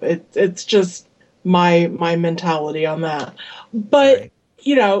it up. It's just my mentality on that. But right.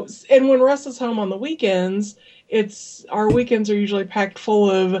 And when Russ is home on the weekends, our weekends are usually packed full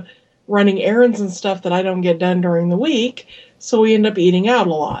of running errands and stuff that I don't get done during the week. So we end up eating out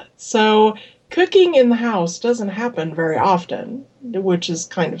a lot. So cooking in the house doesn't happen very often, which is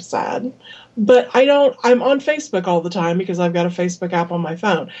kind of sad. But I'm on Facebook all the time because I've got a Facebook app on my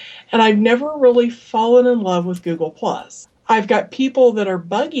phone. And I've never really fallen in love with Google Plus. I've got people that are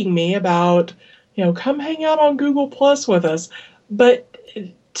bugging me about, come hang out on Google Plus with us. But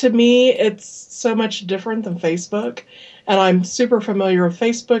to me, it's so much different than Facebook. And I'm super familiar with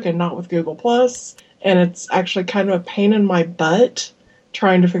Facebook and not with Google Plus. And it's actually kind of a pain in my butt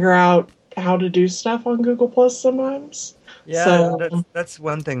trying to figure out how to do stuff on Google Plus sometimes. Yeah, So, that's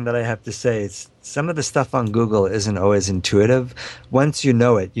one thing that I have to say. It's some of the stuff on Google isn't always intuitive. Once you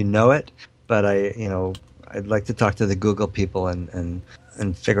know it, you know it. But I'd like to talk to the Google people and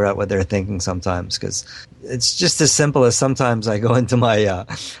figure out what they're thinking sometimes, because it's just as simple as sometimes I go into my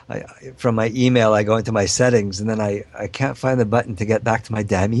from my email, I go into my settings, and then I can't find the button to get back to my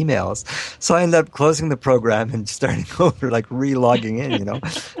damn emails. So I end up closing the program and starting over, like re-logging in,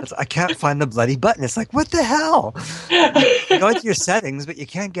 I can't find the bloody button. It's like, what the hell? You go into your settings, but you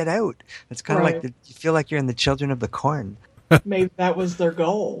can't get out. It's kind of Right. like you feel like you're in the Children of the Corn. maybe that was their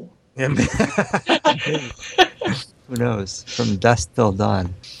goal. Who knows? From dusk till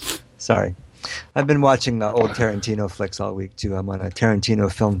dawn. Sorry. I've been watching old Tarantino flicks all week, too. I'm on a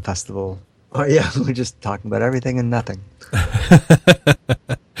Tarantino film festival. Oh, yeah. We're just talking about everything and nothing.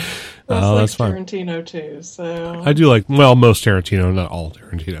 Oh, that's fine. Tarantino, too. So I do like, most Tarantino, not all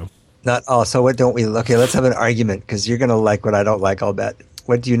Tarantino. Not all. So what don't we... Okay, let's have an argument, because you're going to like what I don't like, I'll bet.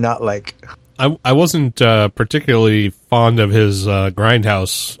 What do you not like? I wasn't particularly fond of his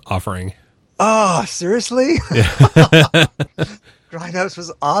Grindhouse offering. Oh, seriously? Grindhouse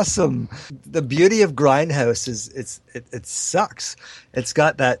was awesome. The beauty of Grindhouse is it sucks. It's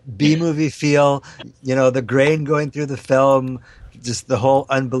got that B-movie feel, the grain going through the film, just the whole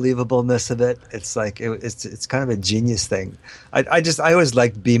unbelievableness of it. It's like it's kind of a genius thing. I always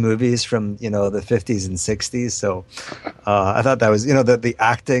liked B-movies from the 50s and 60s. So I thought that was that the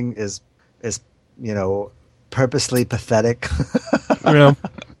acting is purposely pathetic. Yeah.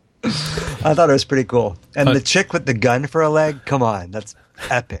 I thought it was pretty cool. And the chick with the gun for a leg, come on, that's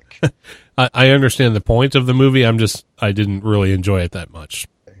epic. I understand the point of the movie. I didn't really enjoy it that much.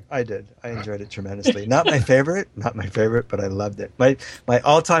 I did. I enjoyed it tremendously. Not my favorite, but I loved it. My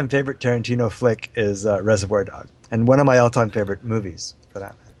all-time favorite Tarantino flick is Reservoir Dogs, and one of my all-time favorite movies for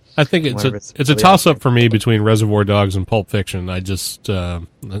that. I think it's a toss-up for me between Reservoir Dogs and Pulp Fiction. I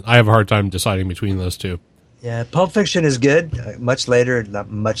have a hard time deciding between those two. Yeah, Pulp Fiction is good. Much later, not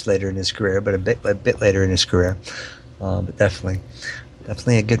much later in his career, but a bit later in his career. But definitely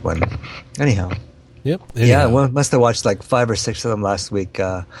a good one. Anyhow. Yep. Yeah, we must have watched like 5 or 6 of them last week.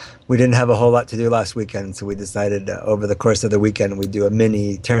 We didn't have a whole lot to do last weekend, so we decided over the course of the weekend we'd do a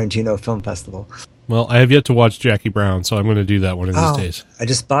mini Tarantino film festival. Well, I have yet to watch Jackie Brown, so I'm going to do that one of these days. I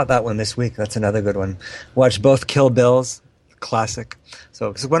just bought that one this week. That's another good one. Watched both Kill Bills, classic. So,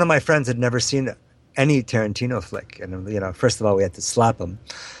 because one of my friends had never seen any Tarantino flick, and first of all, we had to slap him.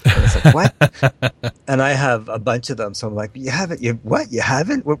 And it's like, what? And I have a bunch of them, so I'm like, you haven't? What? You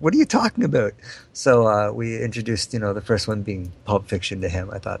haven't? What are you talking about? So we introduced, the first one being Pulp Fiction to him.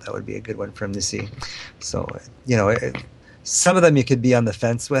 I thought that would be a good one for him to see. So, some of them you could be on the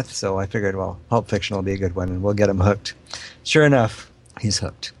fence with, so I figured, well, Pulp Fiction will be a good one, and we'll get him hooked. Sure enough, he's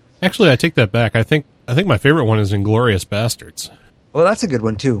hooked. Actually, I take that back. I think my favorite one is Inglourious Bastards. Well, that's a good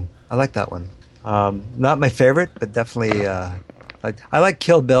one too. I like that one. Not my favorite, but definitely. I like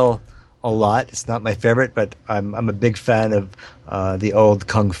Kill Bill a lot. It's not my favorite, but I'm a big fan of the old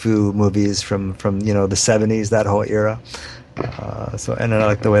kung fu movies from the 70s, that whole era. And I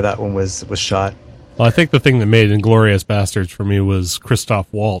like the way that one was shot. Well, I think the thing that made Inglourious Bastards for me was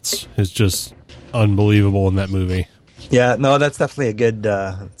Christoph Waltz is just unbelievable in that movie. Yeah, no, that's definitely a good.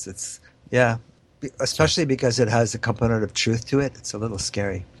 Especially because it has a component of truth to it. It's a little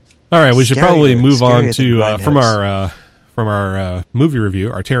scary. All right, we should probably move on to from our movie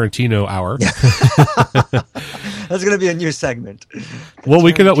review, our Tarantino hour. That's going to be a new segment. Well,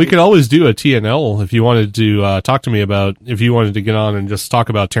 we could always do a TNL if you wanted to talk to me about, if you wanted to get on and just talk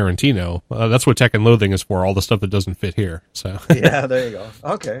about Tarantino. That's what Tech and Loathing is for, all the stuff that doesn't fit here. So yeah, there you go.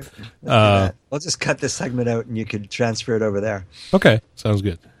 Okay, we'll just cut this segment out and you could transfer it over there. Okay, sounds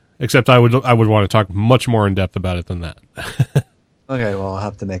good. Except I would want to talk much more in depth about it than that. Okay, well, I'll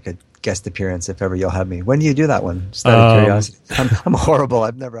have to make a guest appearance if ever you'll have me. When do you do that one? Just out of curiosity. I'm horrible.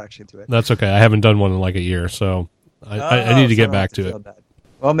 I've never actually do it. That's okay. I haven't done one in like a year, so I need to get back to it. Bad.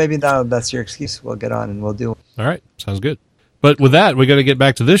 Well, maybe that's your excuse. We'll get on and we'll do it. All right, sounds good. But with that, we got to get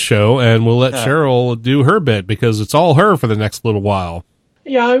back to this show, and we'll let Cheryl do her bit because it's all her for the next little while.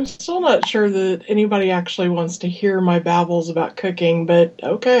 Yeah, I'm still not sure that anybody actually wants to hear my babbles about cooking, but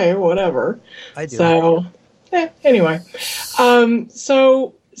okay, whatever. I do. So, anyway.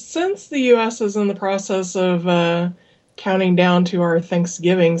 So, since the U.S. is in the process of counting down to our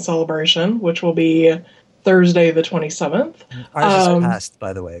Thanksgiving celebration, which will be Thursday the 27th. Ours just passed,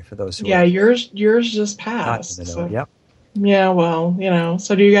 by the way, for those who yours just passed. Yep. Yeah, well,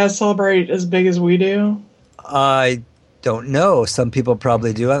 so do you guys celebrate as big as we do? I don't know. Some people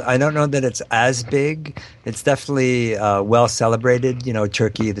probably do. I don't know that it's as big. It's definitely well celebrated.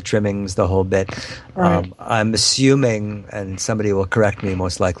 Turkey, the trimmings, the whole bit. Right. I'm assuming, and somebody will correct me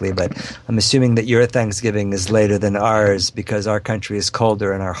most likely, but I'm assuming that your Thanksgiving is later than ours because our country is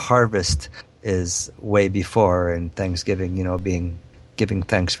colder and our harvest is way before. And Thanksgiving, being giving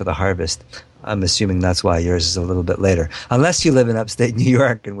thanks for the harvest. I'm assuming that's why yours is a little bit later, unless you live in upstate New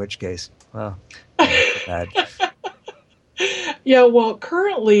York, in which case, well, not so bad. Yeah, well,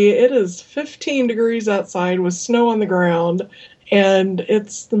 currently it is 15 degrees outside with snow on the ground, and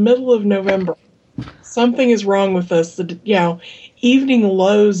it's the middle of November. Something is wrong with us. Evening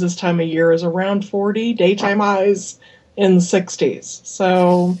lows this time of year is around 40, daytime highs in the 60s.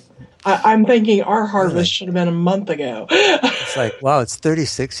 So I'm thinking our harvest Really? should have been a month ago. It's like, wow, it's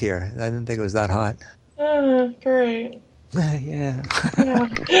 36 here. I didn't think it was that hot. Great. Yeah. Yeah.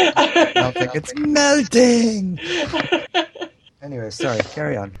 I don't think it's melting. Anyway, sorry,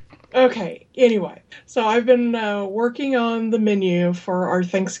 carry on. Okay, anyway. So I've been working on the menu for our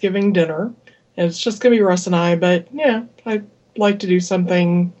Thanksgiving dinner. And it's just going to be Russ and I, but yeah, I'd like to do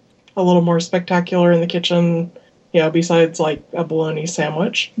something a little more spectacular in the kitchen, besides like a bologna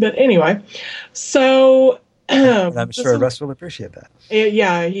sandwich. But anyway, so... And I'm sure Russ will appreciate that.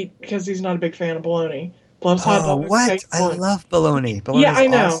 Yeah, because he's not a big fan of bologna. Loves hot dogs. What? I love bologna. Bologna's Yeah, I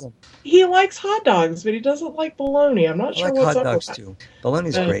know. awesome. He likes hot dogs, but he doesn't like bologna. I'm not I sure like what's hot up dogs with that. too.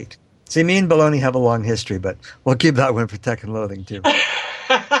 Bologna's great. See, me and bologna have a long history, but we'll keep that one for Tech and Loathing too.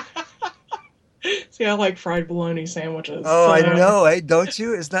 See, I like fried bologna sandwiches. Oh, so. I know, eh? Don't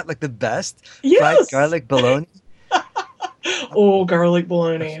you? Isn't that like the best? Yes! Fried garlic bologna? Oh, garlic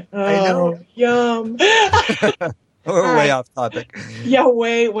bologna. Oh, I know. Yum. We're All way right. off topic. Yeah,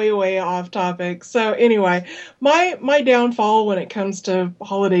 way off topic. So anyway, my downfall when it comes to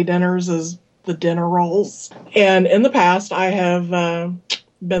holiday dinners is the dinner rolls. And in the past, I have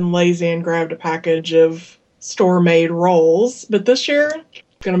been lazy and grabbed a package of store-made rolls. But this year, I'm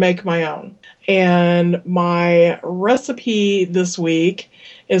going to make my own. And my recipe this week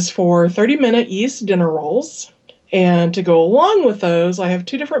is for 30-minute yeast dinner rolls. And to go along with those, I have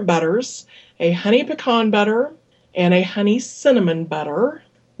two different butters, a honey pecan butter and a honey cinnamon butter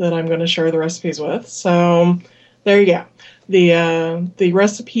that I'm going to share the recipes with. So there you go. The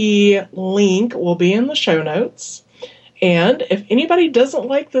recipe link will be in the show notes. And if anybody doesn't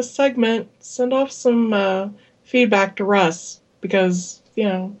like this segment, send off some feedback to Russ because,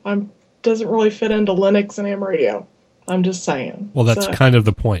 doesn't really fit into Linux and ham radio. I'm just saying. Well, that's kind of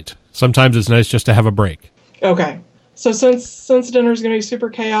the point. Sometimes it's nice just to have a break. Okay. So since dinner's going to be super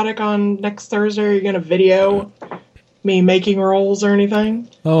chaotic on next Thursday, are you going to video me making rolls or anything?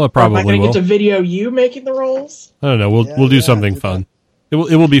 Oh, I probably am I going to will. get to video you making the rolls? I don't know. We'll do something fun. It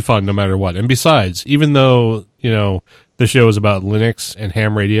will be fun no matter what. And besides, even though, the show is about Linux and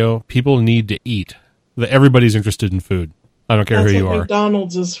ham radio, people need to eat. Everybody's interested in food. I don't care That's who you what are.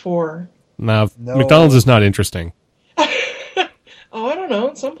 McDonald's is for. Now, No. McDonald's is not interesting. Oh, I don't know.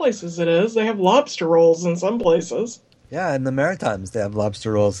 In some places it is. They have lobster rolls in some places. Yeah, in the Maritimes, they have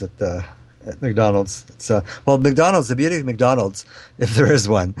lobster rolls at McDonald's. McDonald's, the beauty of McDonald's, if there is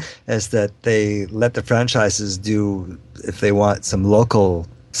one, is that they let the franchises do, if they want, some local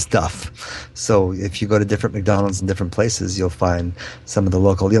stuff. So if you go to different McDonald's in different places, you'll find some of the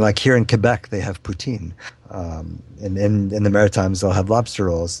local, like here in Quebec, they have poutine. And in the Maritimes, they'll have lobster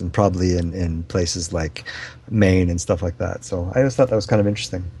rolls, and probably in places like Maine and stuff like that. So I always thought that was kind of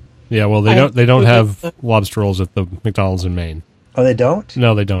interesting. Yeah, well, they don't have lobster rolls at the McDonald's in Maine. Oh, they don't?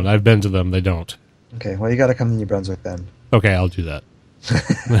 No, they don't. I've been to them. They don't. Okay, well, you got to come to New Brunswick then. Okay, I'll do that.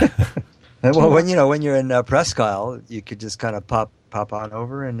 Well, when you're in Presque Isle, you could just kind of pop on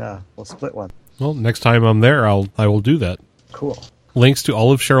over and we'll split one. Well, next time I'm there, I will do that. Cool. Links to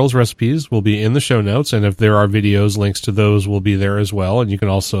all of Cheryl's recipes will be in the show notes, and if there are videos, links to those will be there as well. And you can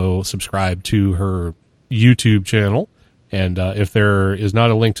also subscribe to her YouTube channel. And if there is not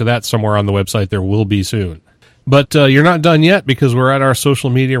a link to that somewhere on the website, there will be soon. But you're not done yet because we're at our social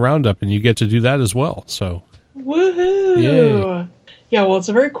media roundup, and you get to do that as well. So, Woohoo! Yay. Yeah, well, it's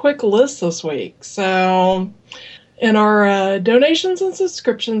a very quick list this week. So, in our donations and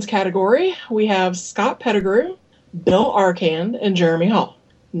subscriptions category, we have Scott Pettigrew, Bill Arcand, and Jeremy Hall.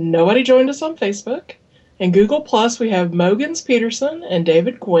 Nobody joined us on Facebook. In Google Plus, we have Mogans Peterson and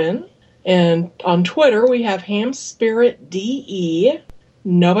David Gwynn. And on Twitter, we have HamSpiritDE.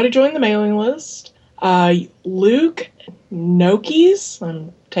 Nobody joined the mailing list. Luke Nokes,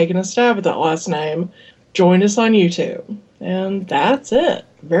 I'm taking a stab at that last name, joined us on YouTube. And that's it.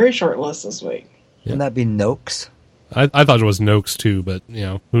 Very short list this week. Wouldn't that be Noakes? I thought it was Noakes too, but who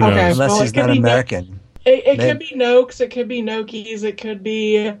knows? Okay. Unless Well, he's it could not be American. It could be Noakes, it could be Nokies, it could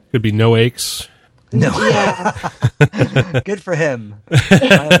be... Could be No Aches. No. Yeah. Good for him.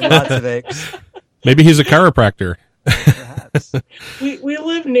 I have lots of aches, Maybe he's a chiropractor. perhaps. We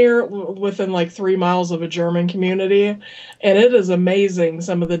live within like 3 miles of a German community, and it is amazing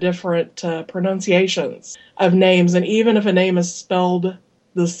some of the different pronunciations of names. And even if a name is spelled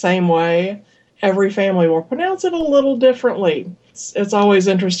the same way, every family will pronounce it a little differently. It's always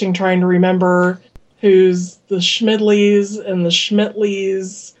interesting trying to remember who's the Schmidleys and the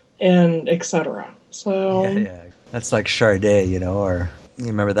Schmidtleys and etc. So Yeah. That's like Sade, or you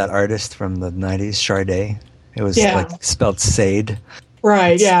remember that artist from the 90s, Sade? It was like spelled Sade.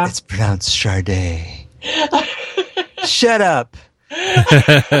 Right, yeah. It's pronounced Sade. Shut up.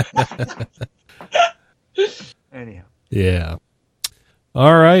 Anyhow. Yeah.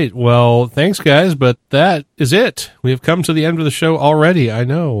 All right. Well, thanks, guys, but that is it. We have come to the end of the show already. I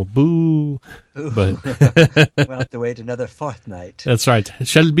know. Boo. But We'll have to wait another fortnight. that's right. It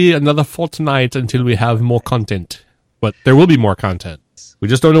shall be another fortnight until we have more content. But there will be more content. We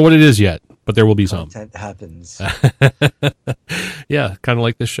just don't know what it is yet, but there will be some. Content happens. Yeah, kind of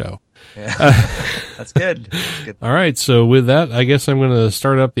like this show. Yeah. That's good. That's good. All right. So with that, I guess I'm going to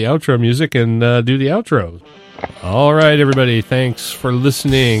start up the outro music and do the outro. All right, everybody. Thanks for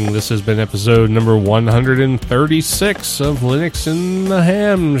listening. This has been episode number 136 of Linux in the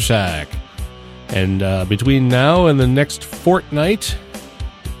Ham Shack. And between now and the next fortnight,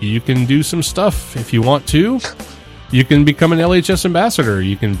 you can do some stuff if you want to. You can become an LHS ambassador.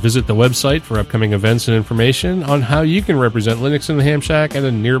 You can visit the website for upcoming events and information on how you can represent Linux in the Ham Shack at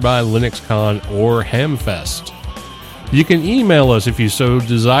a nearby LinuxCon or Hamfest. You can email us if you so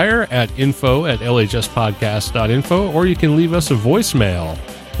desire at info@lhspodcast.info, or you can leave us a voicemail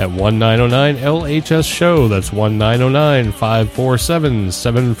at 1909-LHS-SHOW. That's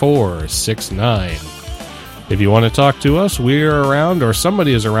 1909-547-7469. If you want to talk to us, we're around, or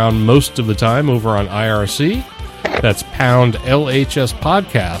somebody is around most of the time over on IRC. That's pound LHS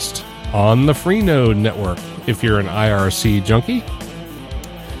Podcast on the Freenode network if you're an IRC junkie.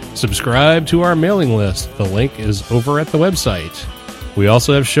 Subscribe to our mailing list. The link is over at the website. We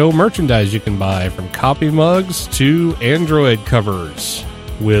also have show merchandise you can buy, from copy mugs to Android covers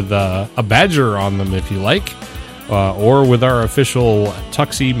with a badger on them if you like, or with our official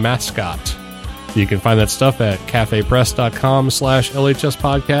Tuxie mascot. You can find that stuff at cafepress.com/LHS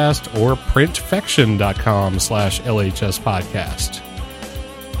podcast or printfection.com/LHS podcast.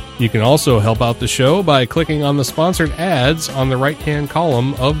 You can also help out the show by clicking on the sponsored ads on the right-hand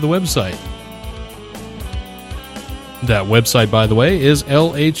column of the website. That website, by the way, is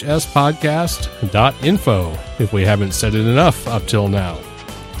lhspodcast.info, if we haven't said it enough up till now.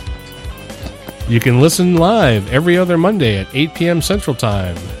 You can listen live every other Monday at 8 p.m. Central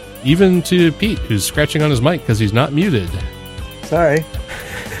Time, even to Pete, who's scratching on his mic because he's not muted. Sorry.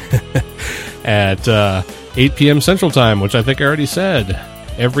 At 8 p.m. Central Time, which I think I already said.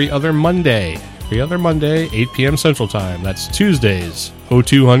 Every other Monday, 8 p.m. Central Time. That's Tuesdays,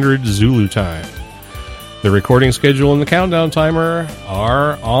 0200 Zulu time. The recording schedule and the countdown timer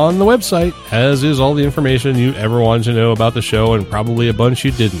are on the website, as is all the information you ever wanted to know about the show, and probably a bunch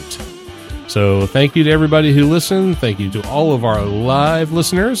you didn't. So thank you to everybody who listened. Thank you to all of our live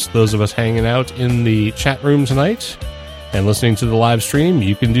listeners, those of us hanging out in the chat room tonight and listening to the live stream.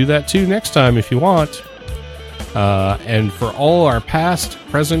 You can do that too next time if you want. And for all our past,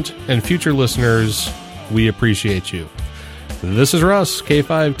 present, and future listeners, we appreciate you. This is Russ,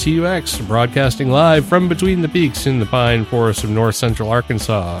 K5TUX, broadcasting live from between the peaks in the pine forest of north central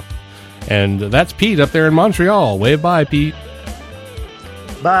Arkansas. And that's Pete up there in Montreal. Wave bye, Pete.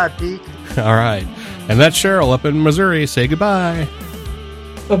 Bye, Pete. All right. And that's Cheryl up in Missouri. Say goodbye.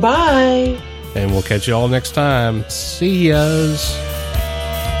 Bye-bye. And we'll catch you all next time. See yas.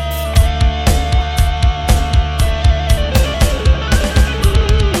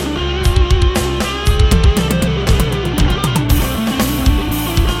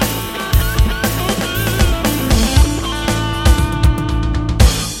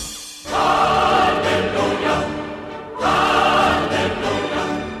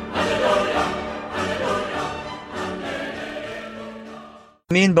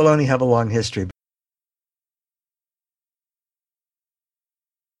 Me and Baloney have a long history.